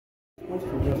There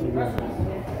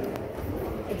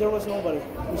was nobody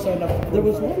who signed up. There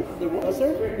was one. There was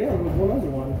there? Yeah, there was one other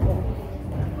one.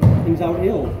 He was out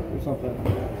ill or something.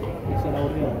 He said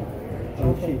out ill.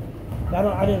 Okay.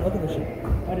 I didn't look at the sheet.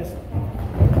 I just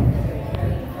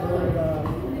heard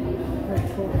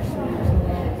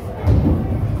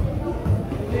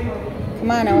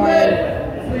Come on, Owen.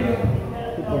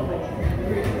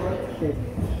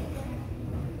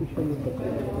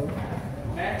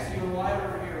 Max, you're live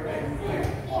over here, right?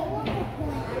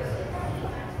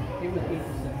 It was 8 to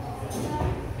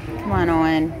 6. Come on,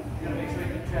 Owen. Put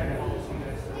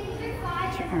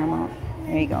your arm out.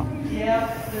 There you go. Yeah,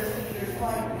 there's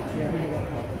fine.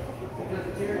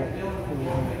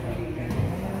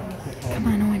 Come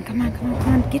on, Owen. Come on, come on,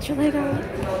 come on. Get your leg out.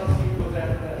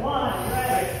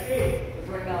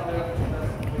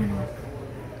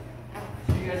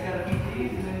 You guys gotta beat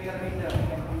these and then you gotta beat them.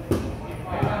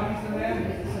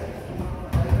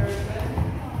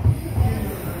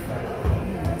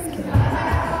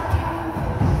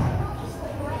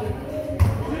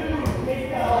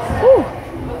 Woo!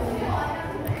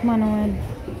 Come on, Owen.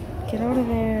 Get out of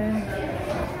there.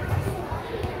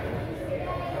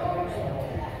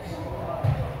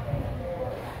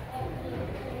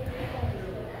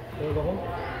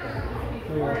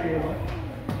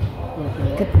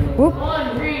 Good. Whoop.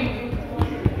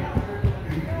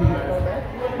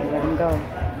 Let him go.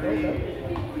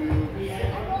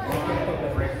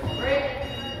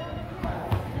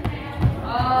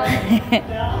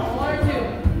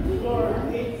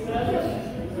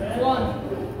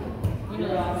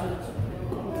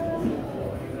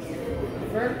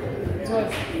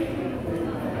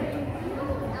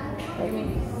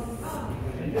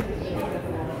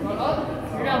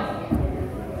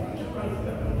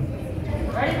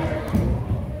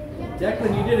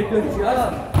 Declan, you did a good job.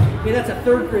 Hey, that's a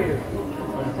 3rd grader.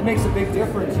 That makes a big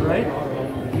difference, right?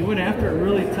 You went after it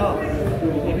really tough.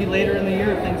 Maybe later in the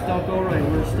year, if things don't go right,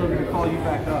 we're still going to call you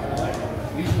back up.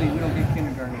 Usually, we don't get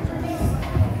kindergartners.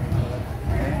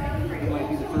 Okay? You might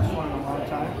be the first one in a long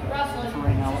time. So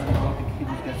right now, we're going to go with the kid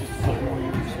who's got just a couple more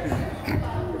years of experience. Okay?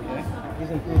 He's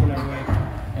improving every week.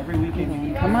 Every weekend, you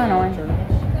need Come on, Owen.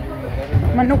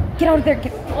 Come on, no, get out of there.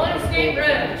 Get. One skate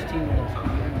red.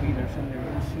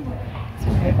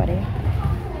 Okay, buddy.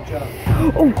 Good job.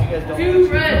 Oh! You guys don't 2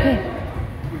 red.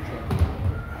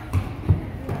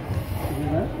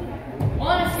 Okay.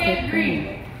 1 skate green.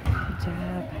 Good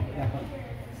job.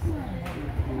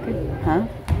 Good. Huh?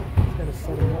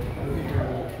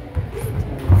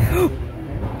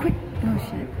 Quick. Oh,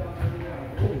 shit.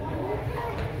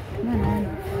 Come on, Owen.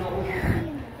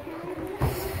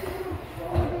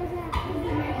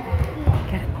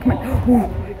 Get it. Come on. Ooh.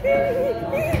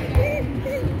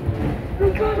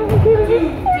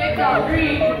 Take off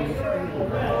green.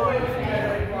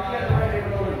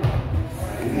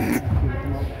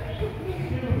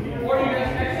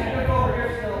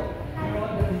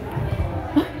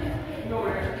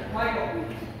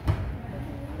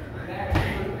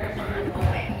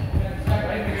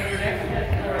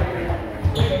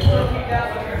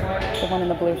 The one in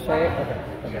the blue shirt. Okay.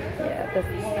 Yeah, this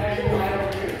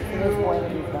boy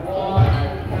that he's wrestling.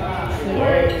 He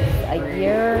is a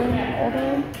year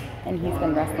older, and he's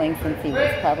been wrestling since he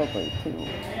was probably 2.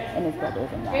 And his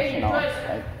brother's a national.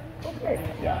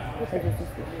 Yeah.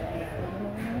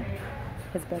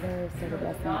 His brother started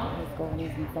wrestling in high school when he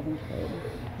was in 7th grade.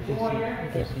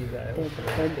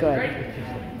 They're good.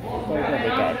 They're really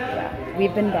good, yeah.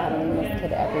 We've been battling this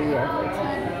kid every year for a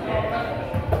time.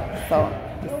 So,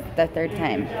 this is the 3rd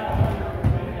time.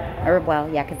 Or, well,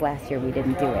 yeah, because last year we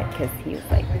didn't do it because he was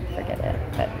like, forget it.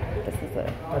 But this is a...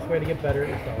 Best way to get better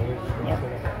is always...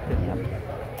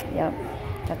 Yep.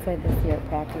 That's why this year at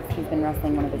practice, he's been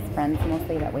wrestling one of his friends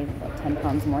mostly that weighs about 10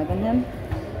 pounds more than him.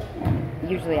 And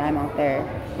usually I'm out there,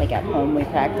 like at home we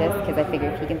practice, because I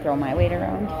figure if he can throw my weight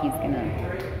around, he's going to...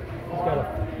 He's got a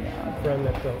friend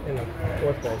that's in the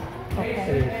 4th grade. Okay.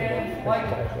 And he's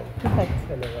Perfect.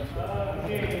 and they're wrestling.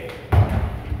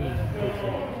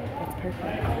 That's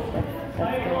perfect.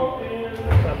 That's good.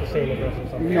 It's not the same as wrestling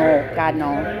something. No, God,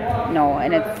 no. No,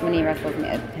 and it's when he wrestles me,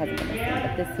 it hasn't been the same.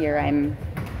 But this year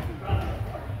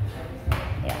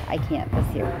I can't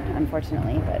this year,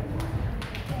 unfortunately, but...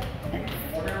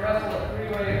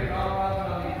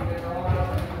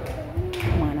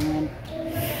 Come on, Owen.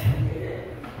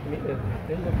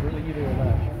 They look really easy to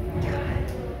match.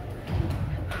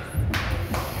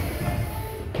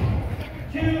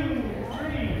 2,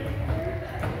 3.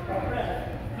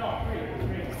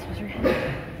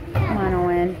 Come on,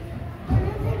 Owen.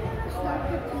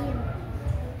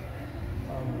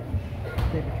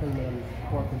 They determined on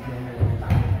 4th of January.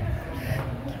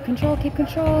 Keep control, keep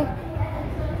control.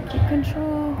 Keep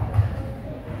control.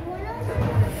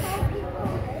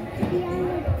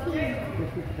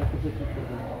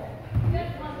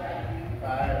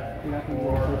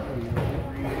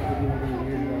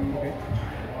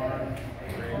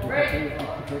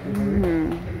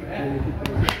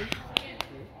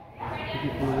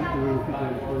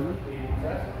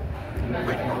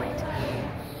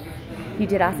 You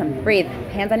did awesome. Breathe.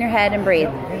 Hands on your head and breathe.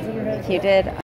 You did